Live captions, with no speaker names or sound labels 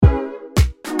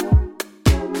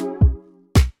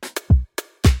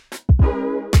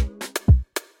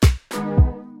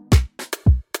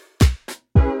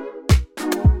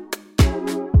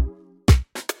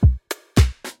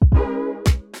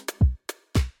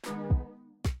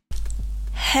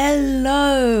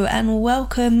Hello and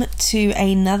welcome to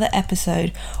another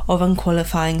episode of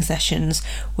Unqualifying Sessions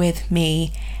with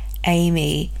me,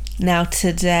 Amy. Now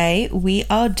today we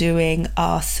are doing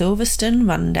our Silverstone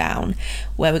rundown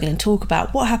where we're going to talk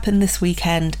about what happened this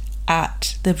weekend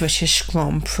at the British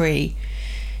Grand Prix.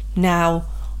 Now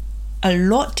a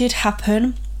lot did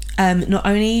happen. Not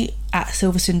only at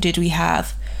Silverstone did we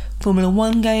have Formula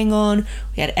 1 going on,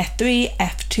 we had F3,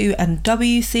 F2 and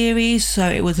W series, so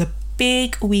it was a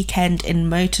big weekend in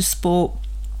motorsport.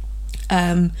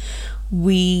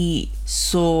 We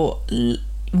saw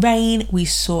rain, we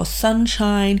saw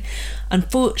sunshine.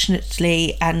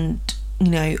 Unfortunately, and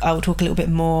I will talk a little bit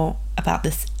more about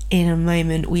this in a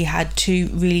moment, we had two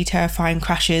really terrifying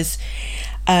crashes.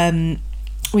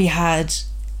 We had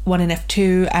one in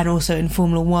F2 and also in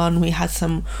Formula 1 we had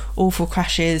some awful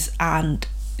crashes, and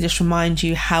just remind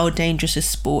you how dangerous this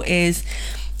sport is,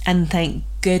 and thank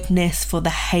goodness for the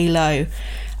halo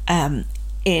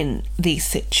in these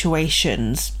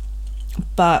situations.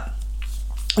 But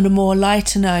on a more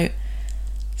lighter note,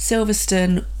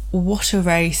 Silverstone, what a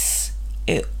race.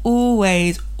 It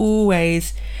always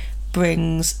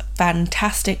brings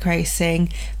fantastic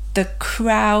racing. The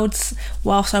crowds,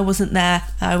 whilst I wasn't there,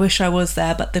 I wish I was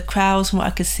there, but the crowds from what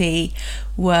I could see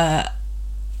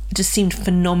just seemed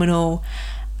phenomenal.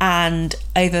 And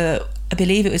I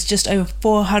believe it was just over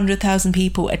 400,000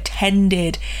 people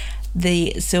attended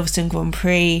the Silverstone Grand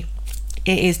Prix.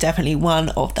 It is definitely one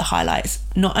of the highlights,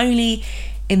 not only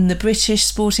in the British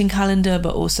sporting calendar,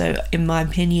 but also, in my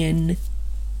opinion,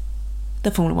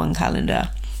 the Formula 1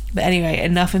 calendar. But anyway,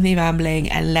 enough of me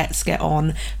rambling and let's get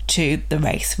on to the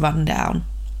race rundown.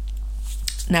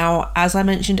 Now, as I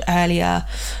mentioned earlier,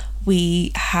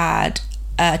 we had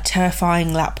a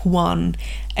terrifying lap 1.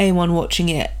 Anyone watching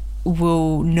it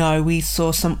will know we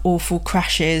saw some awful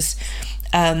crashes.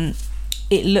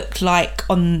 It looked like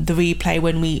on the replay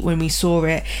when we saw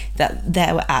it that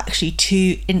there were actually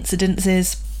two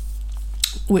incidences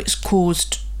which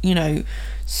caused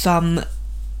some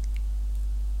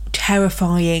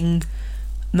terrifying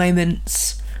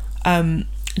moments.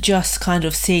 Just kind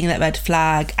of seeing that red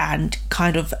flag and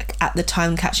kind of at the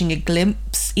time catching a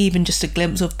glimpse, even just a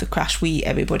glimpse of the crash,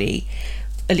 everybody,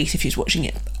 at least if you was watching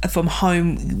it from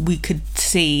home, we could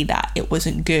see that it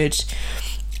wasn't good.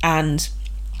 And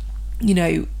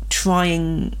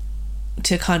trying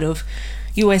to kind of,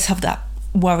 you always have that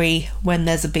worry when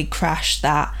there's a big crash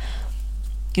that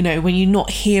when you're not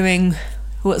hearing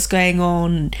what's going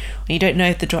on, when you don't know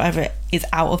if the driver is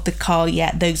out of the car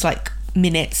yet, those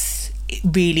minutes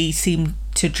really seem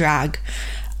to drag.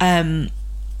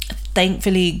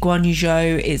 Thankfully Guan Yu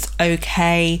Zhou is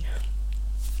okay.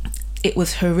 It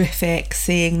was horrific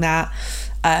seeing that.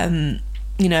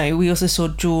 We also saw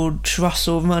George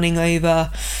Russell running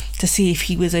over to see if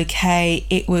he was okay.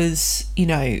 It was,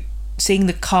 seeing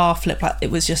the car flip, it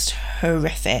was just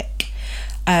horrific.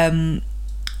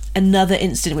 Another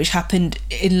incident which happened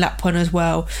in lap 1 as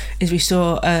well is we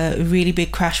saw a really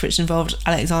big crash which involved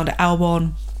Alexander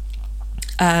Albon.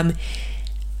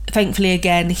 Thankfully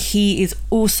again he is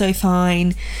also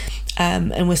fine,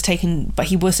 and was taken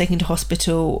to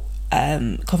hospital,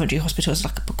 Coventry Hospital, as a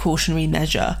precautionary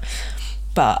measure.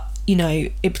 But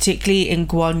particularly in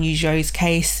Guan Yu Zhou's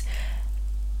case,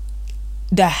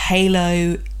 the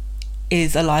halo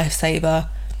is a lifesaver.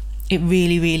 It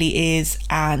really is,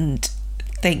 and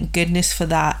thank goodness for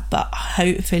that. But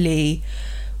hopefully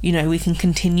we can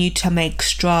continue to make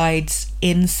strides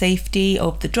in safety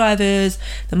of the drivers,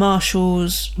 the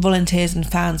marshals, volunteers and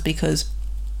fans, because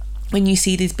when you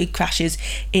see these big crashes,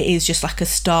 it is just a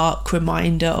stark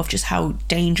reminder of just how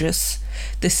dangerous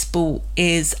this sport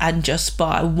is. And just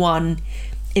by one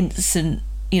instance,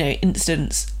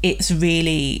 it's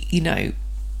really,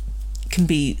 can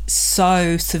be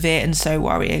so severe and so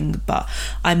worrying. But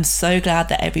I'm so glad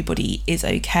that everybody is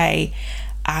okay.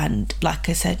 And like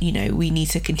I said, we need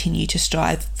to continue to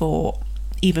strive for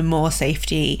even more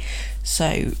safety,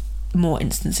 so more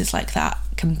instances like that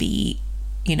can be,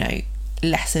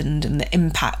 lessened and the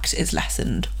impact is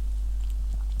lessened.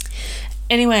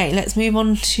 Anyway, let's move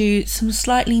on to some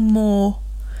slightly more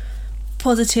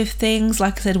positive things.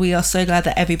 Like I said, we are so glad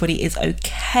that everybody is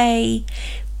okay.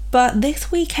 But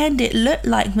this weekend it looked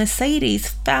like Mercedes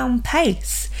found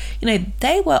pace.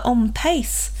 They were on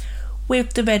pace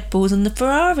with the Red Bulls and the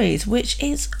Ferraris, which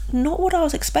is not what I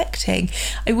was expecting.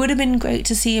 It would have been great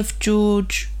to see if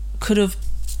George could have,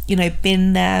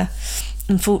 been there.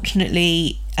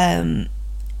 Unfortunately,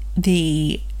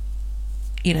 the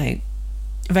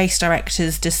race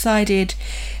directors decided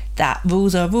that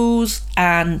rules are rules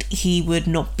and he would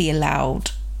not be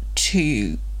allowed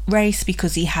to race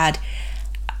because he had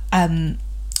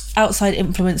outside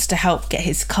influence to help get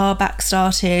his car back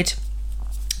started.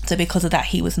 So because of that,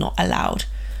 he was not allowed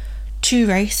to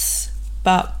race.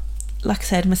 But like I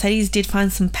said, Mercedes did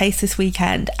find some pace this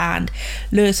weekend, and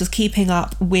Lewis was keeping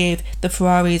up with the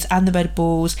Ferraris and the Red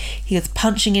Bulls. He was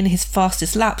punching in his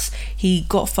fastest laps. He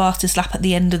got fastest lap at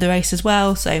the end of the race as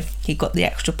well, so he got the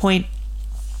extra point.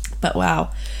 But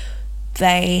wow,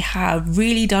 they have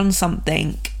really done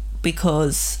something,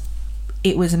 because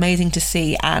it was amazing to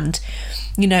see. And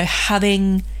you know,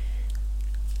 having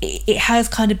it has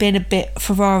kind of been a bit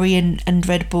Ferrari and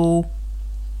Red Bull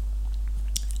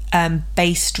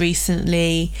based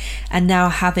recently, and now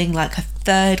having like a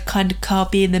third kind of car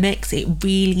be in the mix, it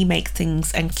really makes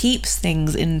things and keeps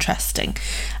things interesting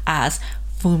as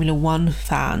Formula One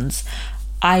fans.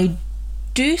 I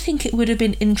do think it would have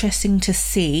been interesting to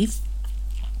see,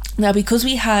 now because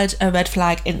we had a red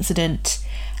flag incident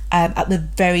at the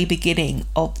very beginning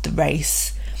of the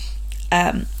race.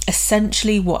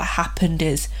 Essentially what happened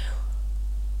is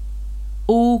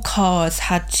all cars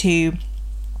had to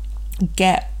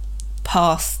get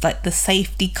past like the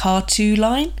safety car 2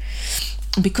 line.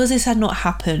 Because this had not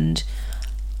happened,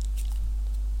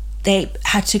 they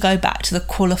had to go back to the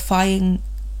qualifying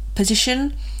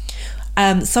position.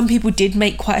 Some people did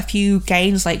make quite a few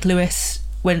gains, like Lewis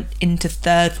went into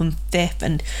 3rd from 5th,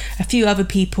 and a few other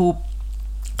people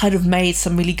kind of made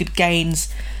some really good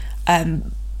gains,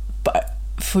 but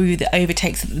through the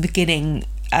overtakes at the beginning,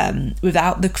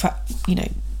 without the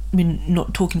I mean,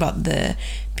 not talking about the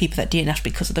people that DNF'd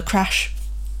because of the crash,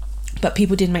 but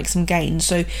people did make some gains.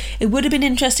 So it would have been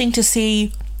interesting to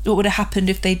see what would have happened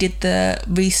if they did the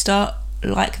restart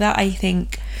like that. I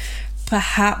think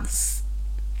perhaps,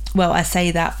 well, I say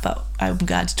that, but I'm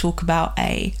glad to talk about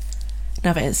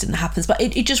another incident that happens. But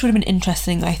it just would have been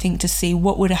interesting, I think, to see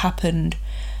what would have happened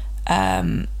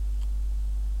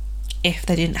if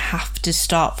they didn't have to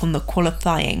start from the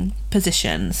qualifying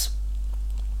positions.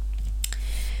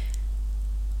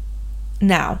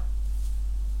 Now,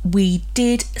 we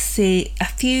did see a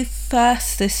few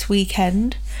firsts this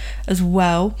weekend as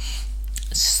well.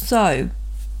 So,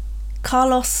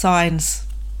 Carlos Sainz.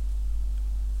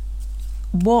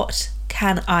 What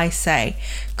can I say?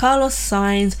 Carlos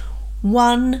Sainz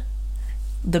won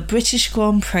the British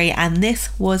Grand Prix, and this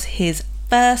was his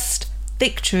first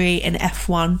victory in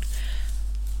F1.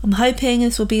 I'm hoping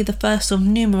this will be the first of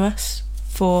numerous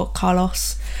for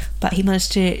Carlos, but he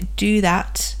managed to do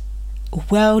that.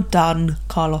 Well done,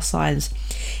 Carlos Sainz.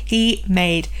 He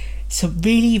made some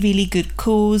really, really good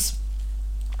calls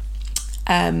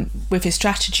with his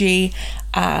strategy,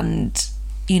 and,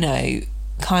 you know,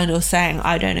 kind of saying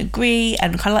I don't agree,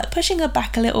 and kind of like pushing her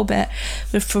back a little bit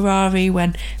with Ferrari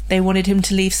when they wanted him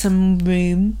to leave some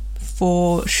room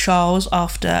for Charles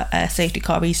after a safety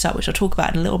car restart, which I'll talk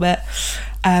about in a little bit.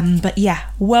 But yeah,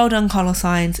 well done, Carlos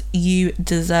Sainz. You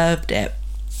deserved it.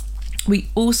 We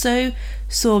also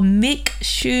saw Mick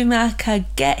Schumacher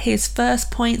get his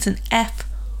first points in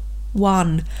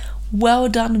F1. Well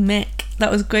done, Mick.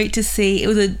 That was great to see. It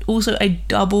was also a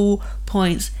double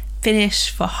points finish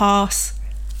for Haas.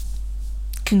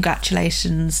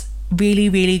 Congratulations. Really,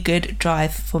 really good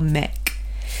drive for Mick.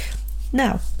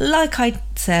 Now, like I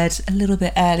said a little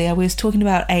bit earlier, we was talking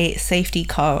about a safety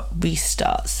car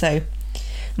restart. So,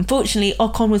 unfortunately,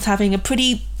 Ocon was having a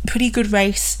pretty good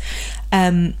race.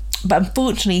 But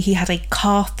unfortunately, he had a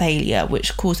car failure,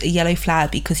 which caused a yellow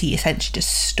flag because he essentially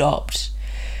just stopped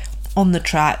on the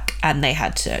track, and they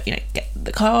had to, get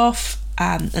the car off,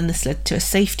 and this led to a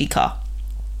safety car.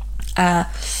 At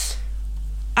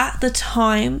the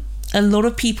time, a lot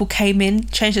of people came in,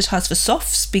 changed the tyres for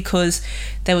softs, because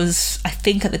there was, I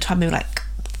think at the time, maybe like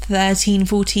 13,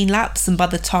 14 laps, and by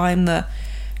the time the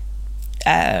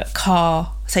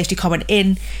safety car went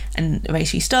in and the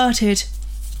race restarted,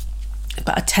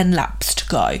 about 10 laps to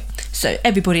go. So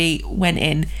everybody went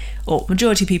in, or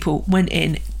majority of people went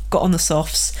in, got on the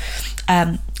softs.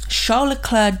 Charles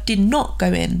Leclerc did not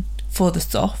go in for the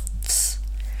softs.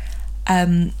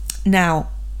 Now,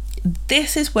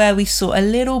 this is where we saw a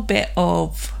little bit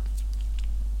of,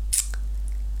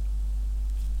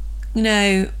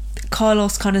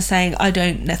 Carlos kind of saying, I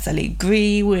don't necessarily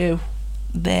agree with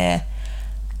their,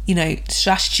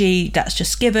 strategy that's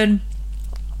just given.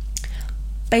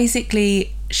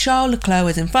 Basically, Charles Leclerc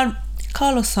was in front,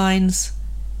 Carlos Sainz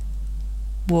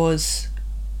was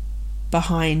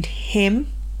behind him.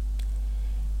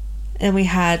 Then we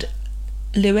had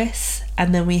Lewis,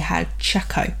 and then we had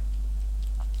Checo.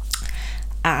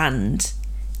 And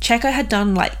Checo had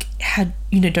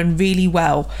done really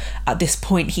well at this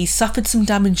point. He suffered some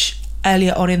damage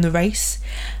earlier on in the race,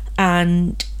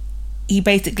 and he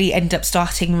basically ended up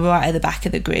starting right at the back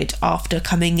of the grid after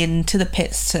coming into the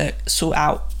pits to sort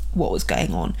out what was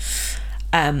going on.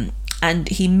 And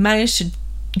he managed to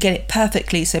get it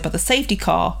perfectly, so by the safety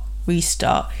car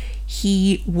restart,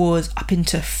 he was up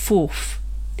into 4th,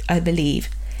 I believe.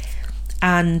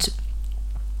 And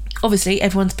obviously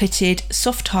everyone's pitted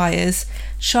soft tyres.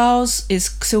 Charles is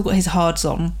still got his hards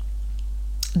on.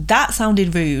 That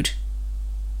sounded rude.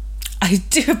 I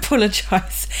do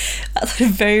apologise. That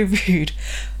sounded very rude.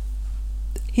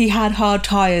 He had hard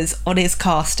tyres on his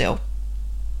car still.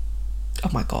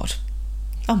 Oh my god.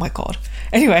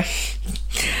 Anyway.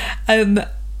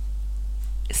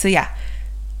 So yeah.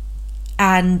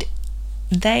 And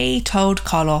they told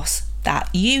Carlos that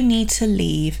you need to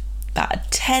leave about a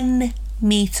 10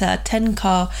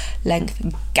 car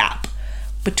length gap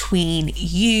between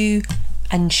you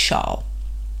and Charles.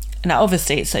 Now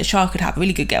obviously, so Charles could have a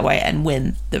really good getaway and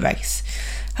win the race.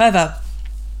 However,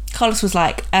 Carlos was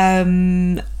like,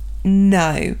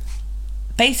 no.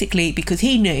 Basically because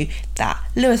he knew that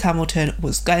Lewis Hamilton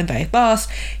was going very fast.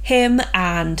 Him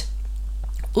and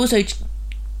also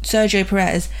Sergio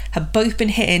Perez have both been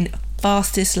hitting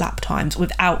fastest lap times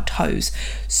without toes.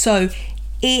 So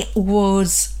it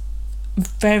was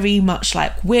very much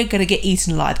like, we're going to get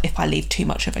eaten alive if I leave too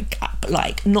much of a gap.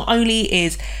 Like, not only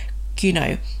is,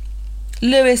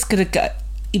 Lewis going to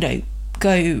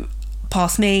go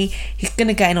past me, he's going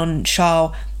to gain on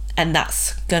Charles, and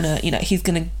that's going to, he's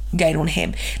going to gain on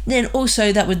him. Then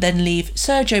also that would then leave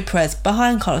Sergio Perez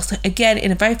behind Carlos, again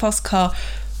in a very fast car.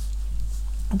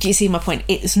 Do you see my point?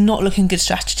 It's not looking good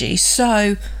strategy.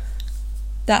 So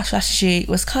that strategy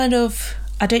was kind of,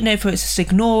 I don't know if it was just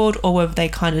ignored or whether they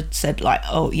kind of said like,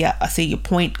 oh yeah, I see your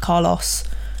point, Carlos,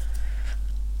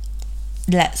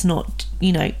 let's not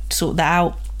sort that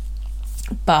out.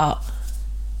 But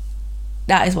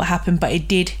that is what happened. But it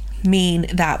did mean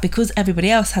that because everybody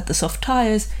else had the soft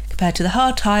tyres compared to the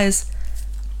hard tyres,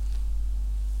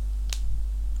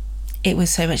 it was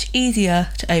so much easier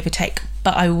to overtake.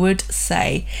 But I would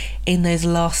say in those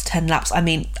last 10 laps, I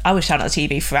mean, I was shouting at the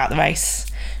TV throughout the race,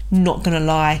 not gonna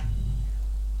lie.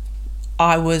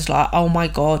 I was like, oh my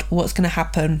god, what's gonna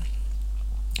happen?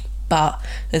 But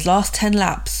those last 10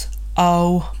 laps,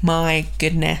 oh my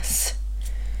goodness,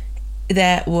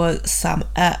 there was some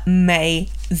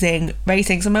amazing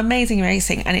racing,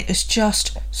 and it was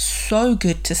just so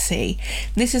good to see.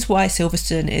 This is why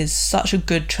Silverstone is such a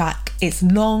good track. It's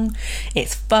long,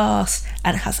 it's fast,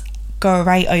 and it has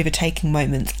great overtaking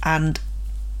moments, and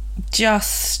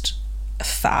just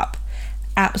fab.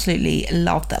 Absolutely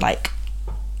love that, like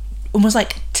almost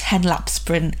like 10 lap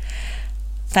sprint.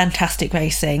 Fantastic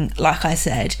racing. Like I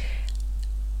said,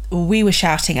 we were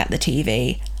shouting at the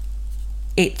TV.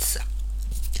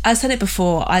 I said it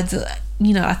before, I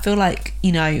feel like,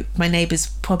 my neighbours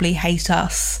probably hate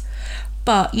us,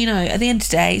 but, at the end of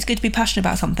the day, it's good to be passionate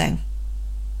about something.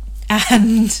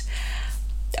 And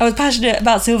I was passionate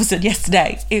about Silverstone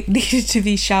yesterday. It needed to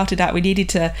be shouted at. We needed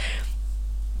to,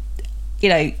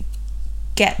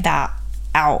 get that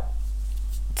out.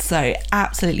 So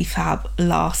absolutely fab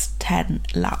last 10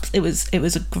 laps. It was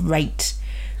a great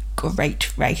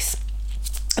race.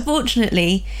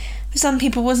 Unfortunately, for some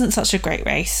people, wasn't such a great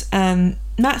race.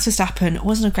 Max Verstappen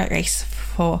wasn't a great race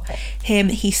for him.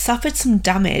 He suffered some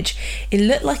damage. It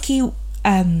looked like he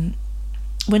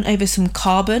went over some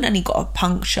carbon and he got a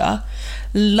puncture.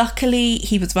 Luckily,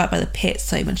 he was right by the pits,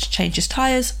 so he managed to change his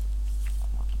tyres.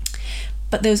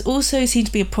 But there was also seemed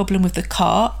to be a problem with the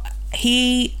car.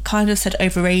 He kind of said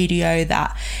over radio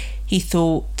that he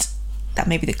thought that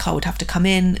maybe the car would have to come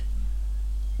in.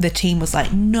 The team was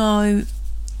like, no,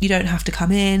 you don't have to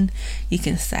come in, you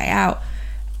can stay out.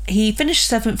 He finished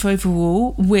 7th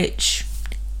overall, which,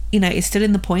 is still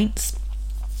in the points.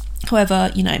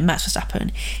 However, Max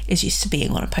Verstappen is used to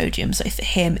being on a podium, so for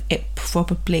him it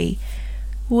probably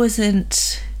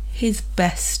wasn't his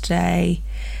best day,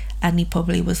 and he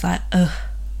probably was like, ugh,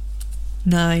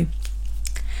 no.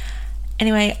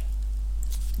 Anyway,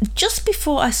 just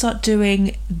before I start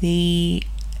doing the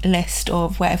list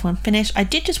of where everyone finished, I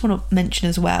did just want to mention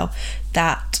as well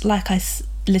that,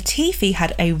 Latifi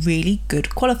had a really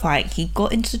good qualifying. He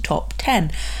got into the top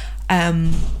 10,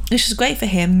 which is great for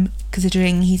him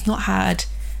considering he's not had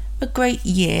a great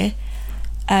year.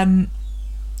 And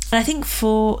I think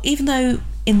even though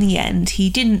in the end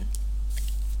he didn't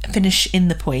finish in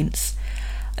the points,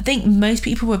 I think most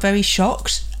people were very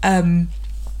shocked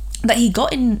that he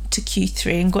got into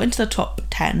Q3 and got into the top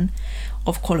 10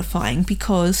 of qualifying,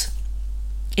 because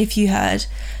if you heard,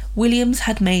 Williams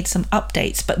had made some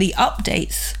updates, but the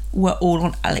updates were all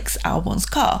on Alex Albon's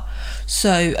car.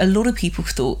 So a lot of people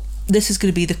thought, this is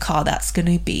going to be the car that's going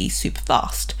to be super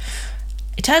fast.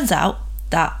 It turns out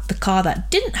that the car that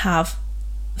didn't have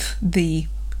the,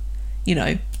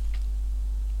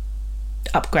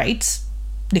 upgrades,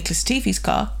 Nicholas Latifi's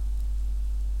car,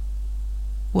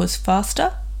 was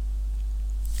faster.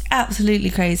 Absolutely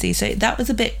crazy. So that was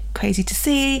a bit crazy to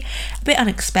see, a bit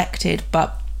unexpected,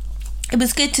 but it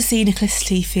was good to see Nicholas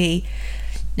Latifi,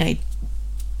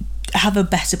 have a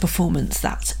better performance,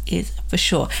 that is for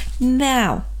sure.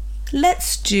 Now,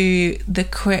 let's do the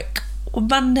quick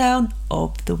rundown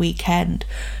of the weekend.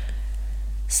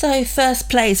 So, first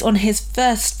place on his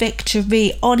first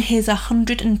victory on his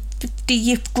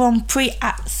 150th Grand Prix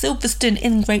at Silverstone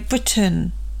in Great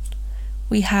Britain,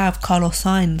 we have Carlos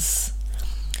Sainz.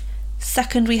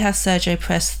 Second, we have Sergio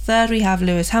Perez. Third, we have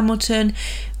Lewis Hamilton,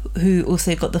 who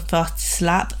also got the fastest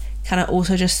lap. Can I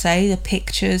also just say the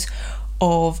pictures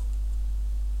of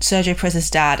Sergio Perez's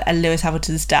dad and Lewis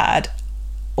Hamilton's dad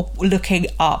looking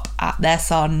up at their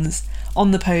sons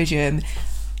on the podium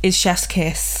is chef's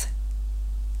kiss.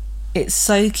 It's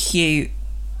so cute.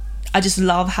 I just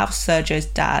love how Sergio's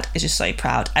dad is just so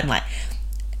proud, and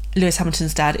Lewis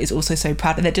Hamilton's dad is also so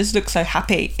proud, and they just look so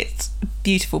happy. It's a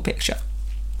beautiful picture.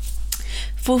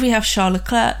 Fourth, we have Charles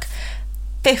Leclerc.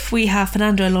 Fifth, we have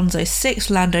Fernando Alonso.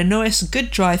 Sixth, Lando Norris. Good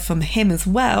drive from him as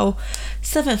well.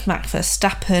 Seventh, Max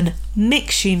Verstappen. Mick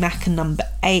Schumacher, number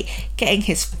 8, getting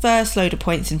his first load of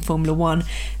points in Formula 1.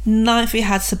 Ninth, we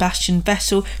had Sebastian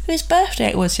Vettel, whose birthday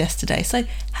it was yesterday. So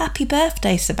happy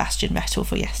birthday, Sebastian Vettel,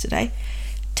 for yesterday.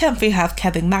 10th, we have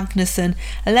Kevin Magnussen.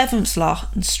 11th,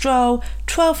 Lance Stroll.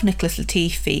 12th, Nicholas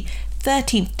Latifi.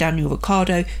 13th, Daniel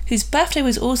Ricciardo, whose birthday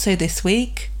was also this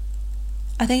week.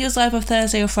 I think it was either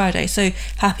Thursday or Friday, so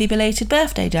happy belated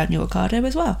birthday, Daniel Ricciardo,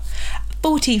 as well.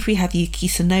 14th, we have Yuki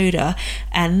Tsunoda,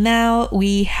 and now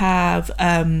we have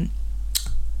the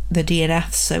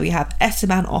DNFs. So we have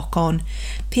Esteban Ocon,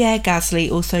 Pierre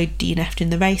Gasly also DNF'd in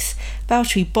the race,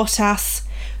 Valtteri Bottas,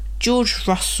 George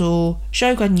Russell,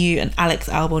 Zhou Guanyu and Alex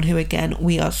Albon, who again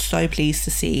we are so pleased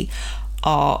to see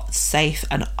are safe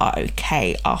and are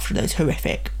okay after those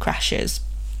horrific crashes.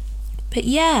 But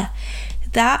yeah,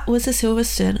 that was a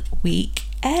Silverstone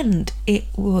weekend. It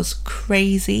was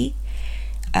crazy.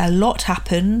 A lot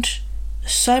happened.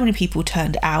 So many people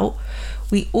turned out.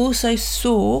 We also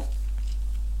saw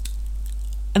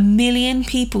 1 million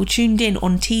people tuned in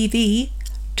on TV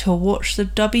to watch the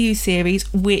W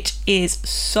Series, which is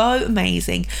so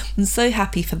amazing. I'm so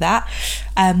happy for that.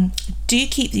 Do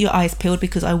keep your eyes peeled,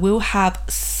 because I will have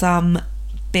some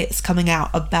bits coming out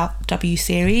about W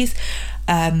Series.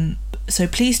 So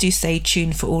please do stay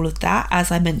tuned for all of that.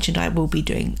 As I mentioned, I will be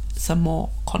doing some more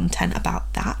content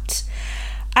about that.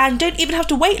 And don't even have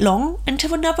to wait long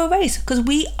until another race, because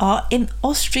we are in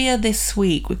Austria this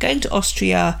week. We're going to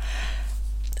Austria.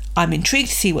 I'm intrigued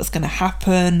to see what's going to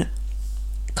happen.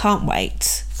 Can't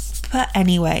wait. But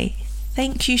anyway,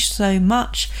 thank you so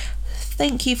much.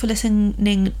 Thank you for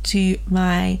listening to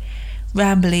my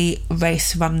rambly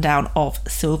race rundown of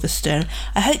Silverstone.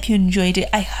 I hope you enjoyed it.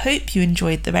 I hope you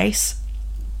enjoyed the race.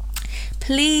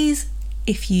 Please,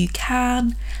 if you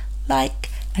can, like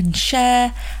and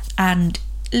share, and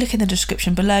look in the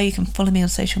description below. You can follow me on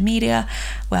social media,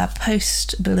 where I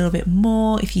post a little bit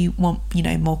more if you want,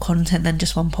 more content than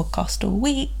just one podcast a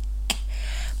week.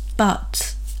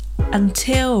 But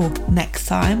until next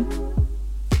time,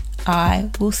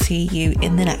 I will see you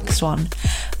in the next one.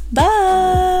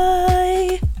 Bye.